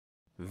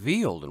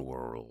The Olden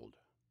World,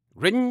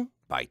 written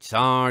by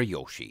Czar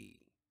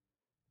Yoshi.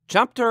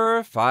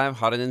 Chapter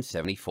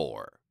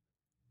 574,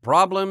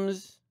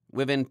 Problems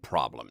Within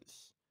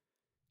Problems.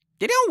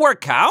 They don't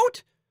work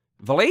out?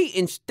 Valet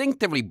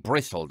instinctively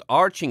bristled,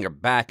 arching her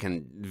back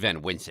and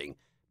then wincing.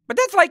 But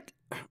that's like...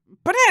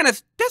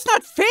 Bananas, that's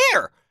not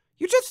fair!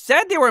 You just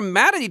said they were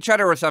mad at each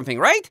other or something,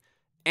 right?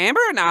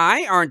 Amber and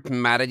I aren't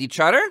mad at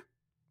each other,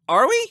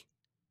 are we?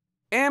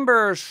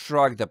 Amber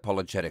shrugged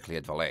apologetically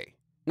at Valet.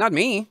 Not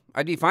me.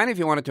 I'd be fine if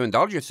you wanted to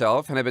indulge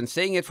yourself, and I've been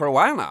saying it for a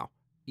while now.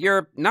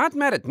 You're not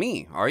mad at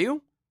me, are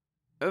you?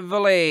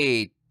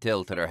 Valet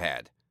tilted her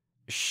head.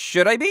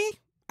 Should I be?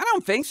 I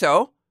don't think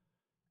so.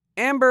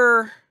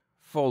 Amber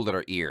folded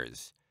her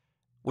ears.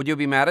 Would you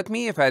be mad at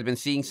me if I had been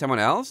seeing someone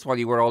else while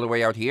you were all the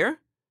way out here?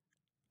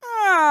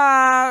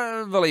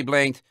 Valet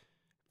blinked.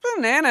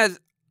 Bananas,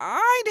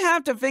 I'd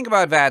have to think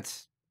about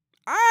that.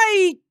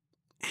 I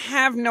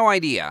have no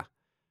idea.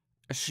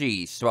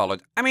 She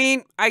swallowed. I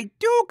mean, I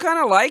do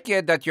kind of like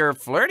it that you're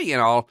flirty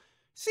and all.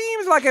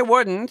 Seems like I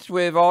wouldn't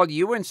with all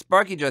you and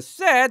Sparky just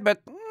said,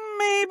 but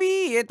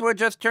maybe it would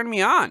just turn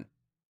me on.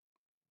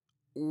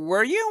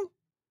 Were you?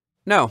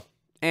 No.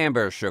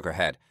 Amber shook her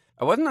head.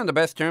 I wasn't on the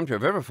best terms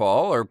with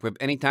Riverfall, or with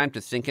any time to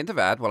sink into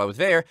that while I was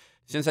there,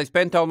 since I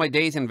spent all my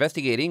days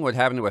investigating what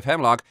happened with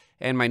Hemlock,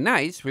 and my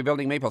nights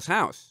rebuilding Maple's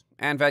house.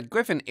 And that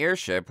Griffin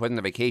airship wasn't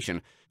a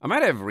vacation. I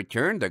might have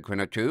returned a coin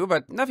or two,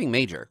 but nothing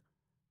major.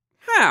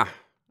 Huh.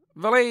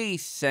 Valet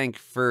sank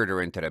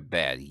further into the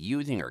bed,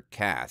 using her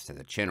cast as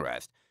a chin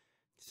rest.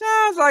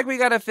 Sounds like we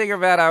gotta figure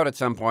that out at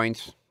some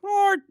point.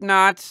 Or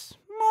not.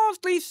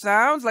 Mostly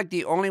sounds like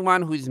the only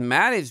one who's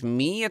mad is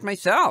me at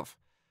myself.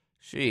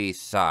 She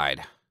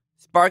sighed.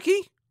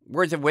 Sparky?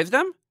 Words of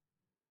wisdom?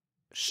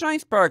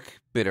 Shinespark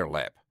bit her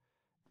lip.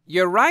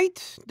 You're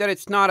right that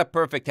it's not a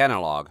perfect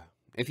analog.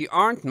 If you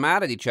aren't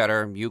mad at each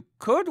other, you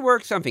could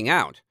work something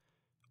out.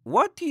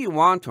 What do you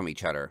want from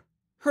each other?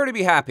 Her to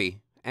be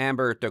happy.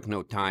 Amber took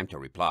no time to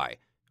reply.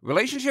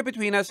 Relationship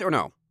between us or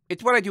no?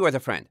 It's what I do as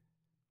a friend.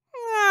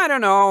 I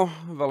don't know,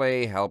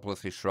 Valet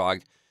helplessly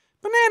shrugged.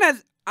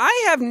 Bananas,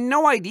 I have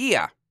no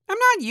idea. I'm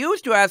not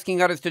used to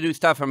asking others to do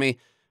stuff for me.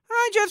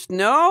 I just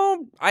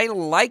know I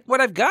like what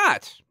I've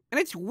got.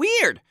 And it's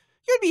weird.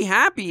 You'd be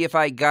happy if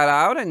I got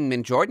out and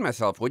enjoyed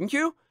myself, wouldn't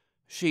you?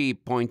 She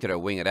pointed a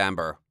wing at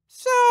Amber.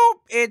 So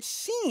it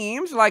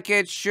seems like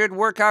it should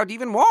work out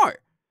even more.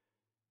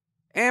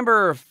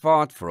 Amber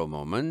thought for a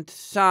moment,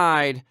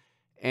 sighed,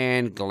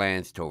 and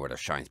glanced over to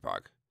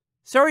Shinespark.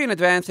 Sorry in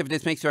advance if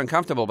this makes you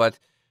uncomfortable, but...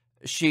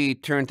 She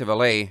turned to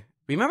Valet.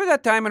 Remember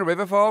that time in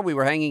Riverfall we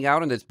were hanging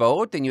out on this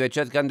boat and you had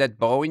just gotten that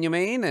bow in your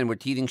mane and were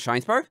teasing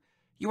Shinespark?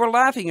 You were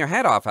laughing your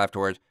head off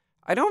afterward.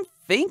 I don't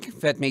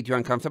think that made you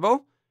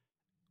uncomfortable.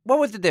 What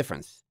was the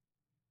difference?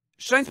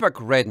 Shinespark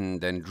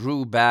reddened and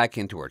drew back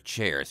into her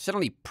chair,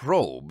 suddenly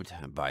probed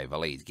by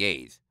Valet's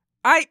gaze.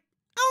 Oh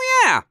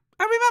yeah!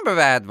 I remember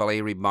that,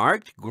 Valet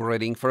remarked,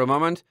 gritting for a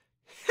moment.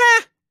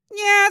 Ha!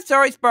 Yeah,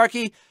 sorry,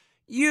 Sparky.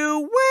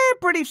 You were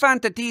pretty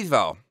fun to tease,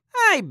 though.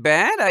 I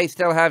bet I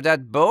still have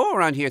that bow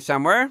around here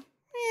somewhere.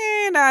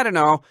 And I don't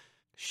know.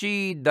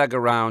 She dug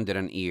around in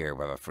an ear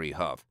with a free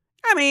hoof.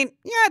 I mean,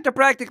 you had to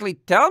practically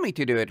tell me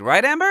to do it,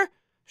 right, Amber?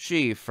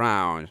 She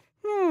frowned.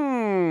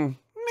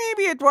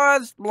 Maybe it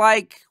was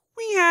like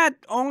we had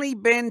only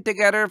been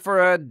together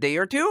for a day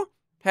or two?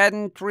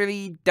 Hadn't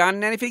really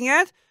done anything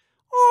yet?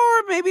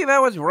 Or maybe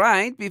that was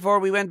right before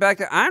we went back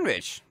to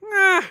Ironridge.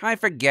 I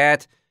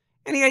forget.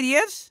 Any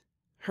ideas?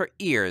 Her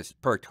ears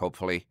perked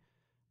hopefully.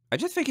 I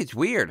just think it's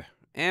weird.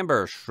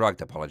 Amber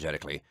shrugged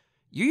apologetically.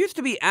 You used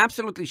to be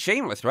absolutely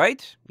shameless,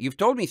 right? You've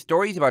told me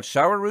stories about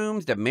shower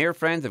rooms, the mere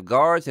friends of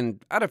guards,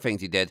 and other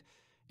things you did.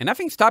 And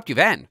nothing stopped you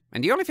then.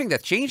 And the only thing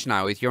that's changed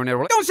now is you're in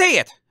a... Don't say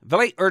it!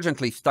 Valet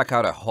urgently stuck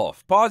out a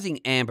hoof, pausing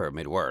Amber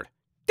mid-word.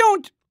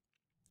 Don't!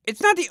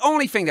 It's not the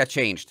only thing that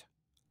changed.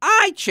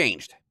 I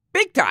changed.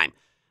 Big time.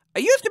 I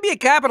used to be a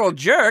capital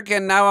jerk,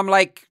 and now I'm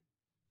like...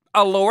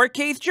 a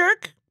lowercase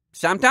jerk?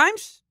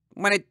 Sometimes.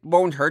 When it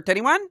won't hurt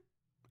anyone.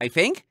 I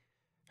think.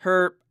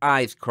 Her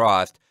eyes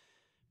crossed.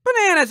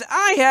 Bananas,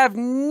 I have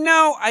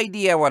no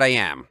idea what I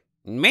am.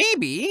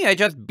 Maybe I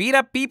just beat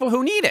up people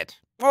who need it.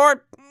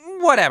 Or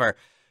whatever.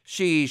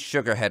 She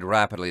shook her head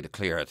rapidly to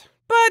clear it.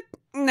 But,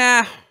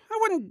 nah, I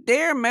wouldn't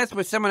dare mess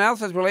with someone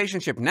else's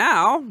relationship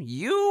now.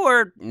 You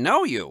or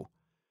no you.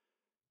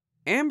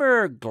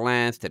 Amber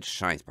glanced at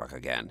Shinespark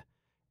again.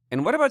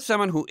 And what about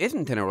someone who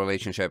isn't in a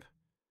relationship?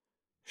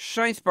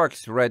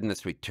 Shinespark's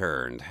redness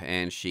returned,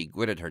 and she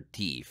gritted her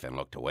teeth and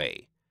looked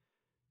away.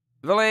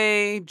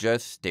 Valet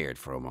just stared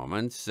for a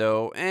moment,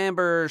 so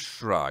Amber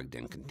shrugged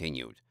and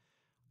continued.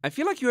 I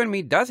feel like you and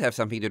me does have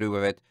something to do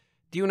with it.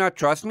 Do you not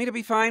trust me to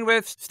be fine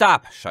with...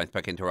 Stop,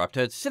 Shinespark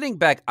interrupted, sitting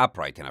back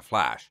upright in a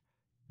flash.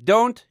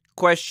 Don't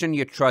question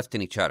your trust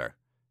in each other.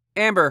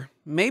 Amber,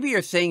 maybe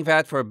you're saying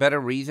that for a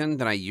better reason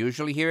than I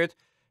usually hear it,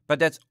 but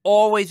that's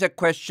always a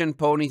question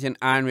ponies in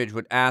Ironridge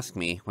would ask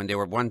me when they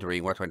were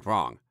wondering what went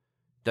wrong.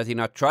 Does he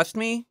not trust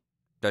me?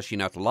 Does she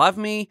not love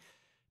me?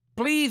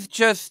 Please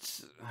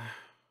just...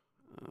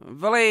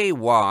 Valet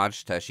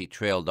watched as she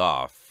trailed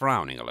off,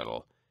 frowning a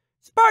little.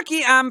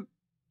 Sparky, I'm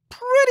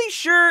pretty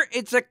sure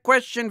it's a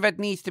question that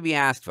needs to be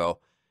asked, though.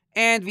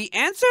 And the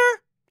answer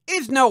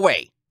is no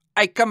way.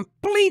 I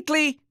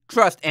completely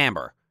trust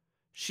Amber.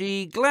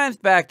 She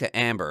glanced back to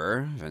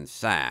Amber, then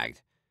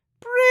sagged.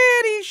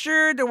 Pretty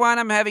sure the one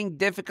I'm having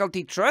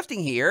difficulty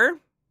trusting here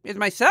is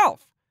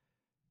myself.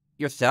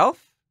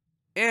 Yourself?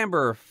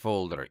 Amber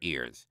folded her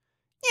ears.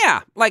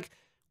 Yeah, like,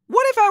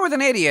 what if I was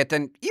an idiot,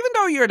 and even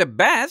though you're the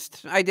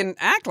best, I didn't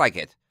act like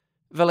it?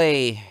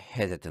 Valet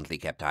hesitantly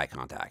kept eye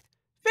contact.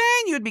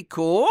 Then you'd be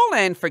cool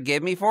and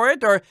forgive me for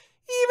it, or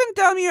even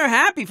tell me you're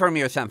happy for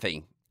me or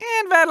something.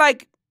 And that,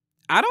 like,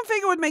 I don't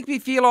think it would make me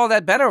feel all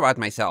that better about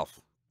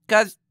myself.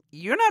 'Cause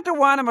you're not the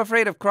one I'm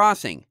afraid of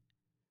crossing.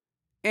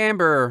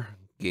 Amber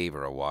gave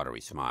her a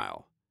watery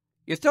smile.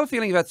 You're still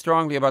feeling that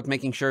strongly about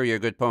making sure you're a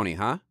good pony,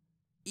 huh?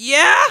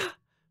 Yeah?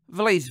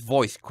 Valet's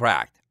voice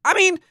cracked. I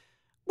mean,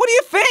 what do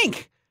you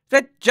think?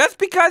 That just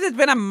because it's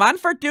been a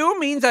month or two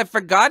means I've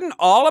forgotten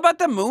all about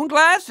the moon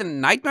glass and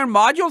nightmare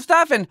module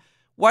stuff and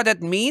what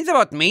it means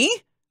about me?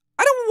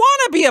 I don't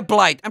want to be a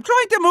blight. I'm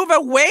trying to move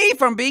away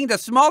from being the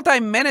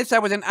small-time menace I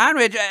was in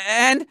Anridge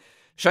and...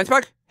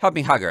 Shinespark, help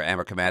me hug her,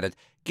 Amber commanded,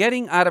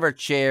 getting out of her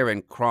chair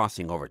and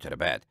crossing over to the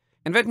bed.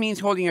 And that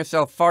means holding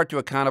yourself far too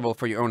accountable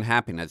for your own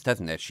happiness,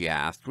 doesn't it? She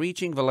asked,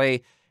 reaching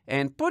Valet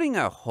and putting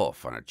a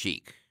hoof on her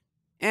cheek.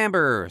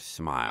 Amber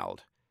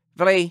smiled.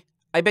 Valet,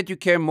 I bet you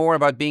care more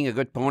about being a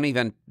good pony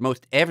than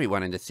most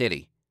everyone in the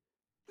city.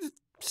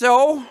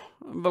 So?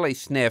 Valet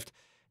sniffed,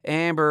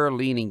 Amber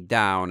leaning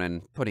down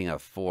and putting a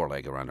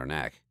foreleg around her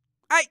neck.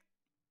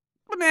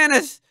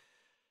 Bananas!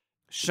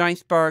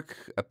 Shinespark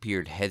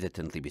appeared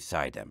hesitantly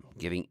beside them,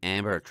 giving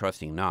Amber a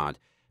trusting nod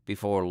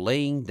before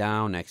laying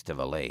down next to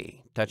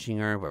Valet, touching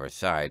her with her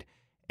side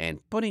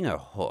and putting a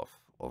hoof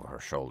over her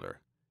shoulder.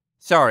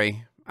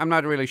 Sorry, I'm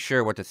not really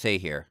sure what to say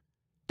here.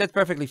 That's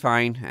perfectly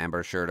fine, Amber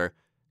assured her.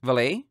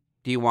 Valet,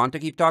 do you want to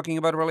keep talking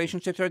about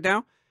relationships right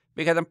now?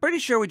 Because I'm pretty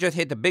sure we just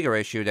hit the bigger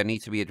issue that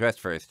needs to be addressed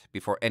first,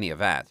 before any of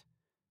that.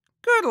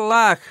 Good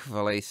luck,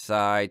 Valet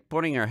sighed,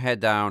 putting her head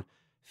down,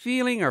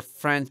 feeling her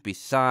friends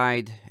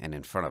beside and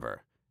in front of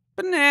her.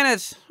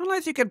 Bananas,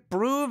 unless you can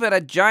prove that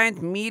a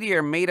giant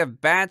meteor made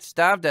of bad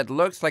stuff that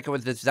looks like it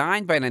was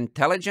designed by an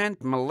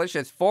intelligent,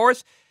 malicious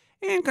force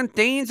and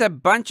contains a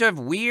bunch of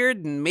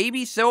weird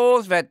maybe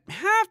souls that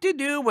have to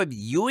do with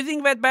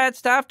using that bad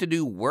stuff to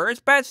do worse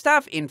bad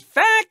stuff, in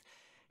fact,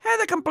 has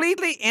a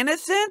completely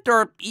innocent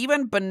or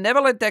even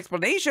benevolent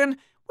explanation,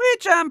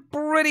 which I'm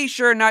pretty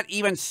sure not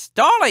even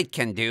Starlight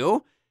can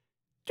do.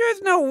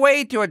 There's no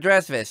way to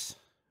address this.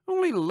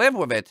 Only live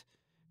with it.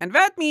 And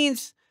that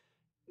means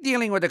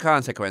dealing with the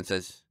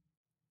consequences.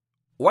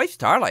 Why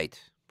Starlight?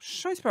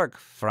 Shinespark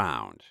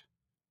frowned.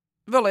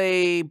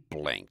 Valet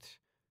blinked.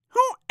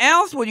 Who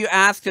else would you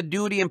ask to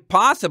do the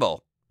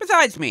impossible?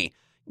 Besides me.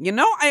 You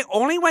know, I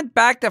only went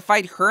back to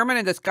fight Herman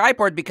in the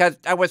Skyport because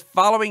I was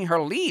following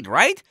her lead,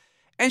 right?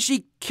 And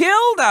she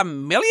killed a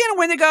million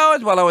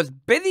Wendigos while I was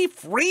busy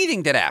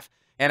freezing to death.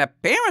 And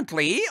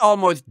apparently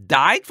almost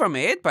died from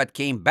it, but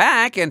came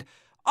back and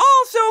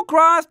also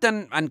crossed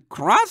an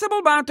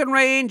uncrossable mountain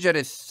range that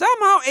is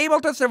somehow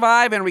able to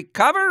survive and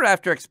recover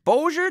after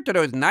exposure to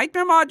those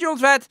nightmare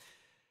modules that...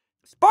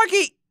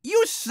 Sparky,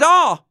 you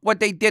saw what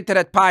they did to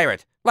that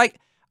pirate.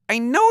 Like, I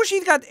know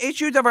she's got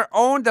issues of her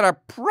own that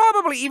are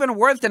probably even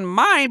worse than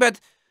mine, but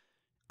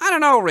I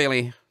don't know,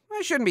 really.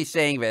 I shouldn't be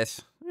saying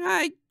this.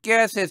 I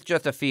guess it's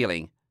just a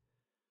feeling.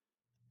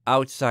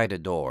 Outside the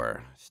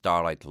door,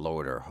 Starlight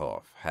lowered her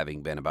hoof,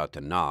 having been about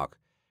to knock,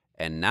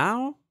 and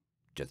now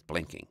just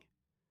blinking.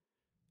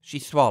 She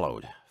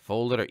swallowed,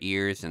 folded her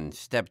ears, and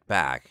stepped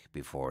back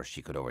before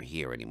she could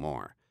overhear any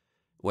more.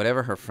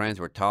 Whatever her friends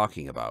were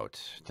talking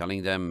about,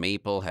 telling them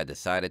Maple had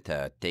decided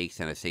to take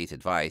Sensei's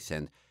advice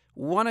and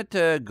wanted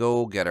to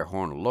go get her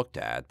horn looked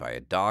at by a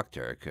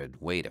doctor,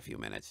 could wait a few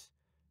minutes.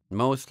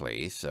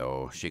 Mostly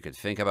so she could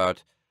think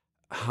about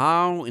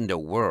how in the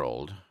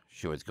world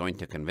she was going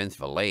to convince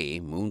Valet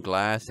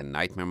Moonglass and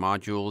Nightmare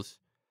Modules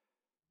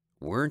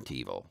weren't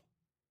evil.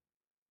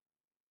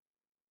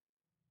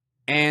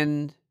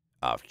 End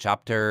of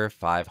chapter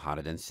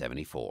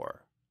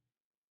 574.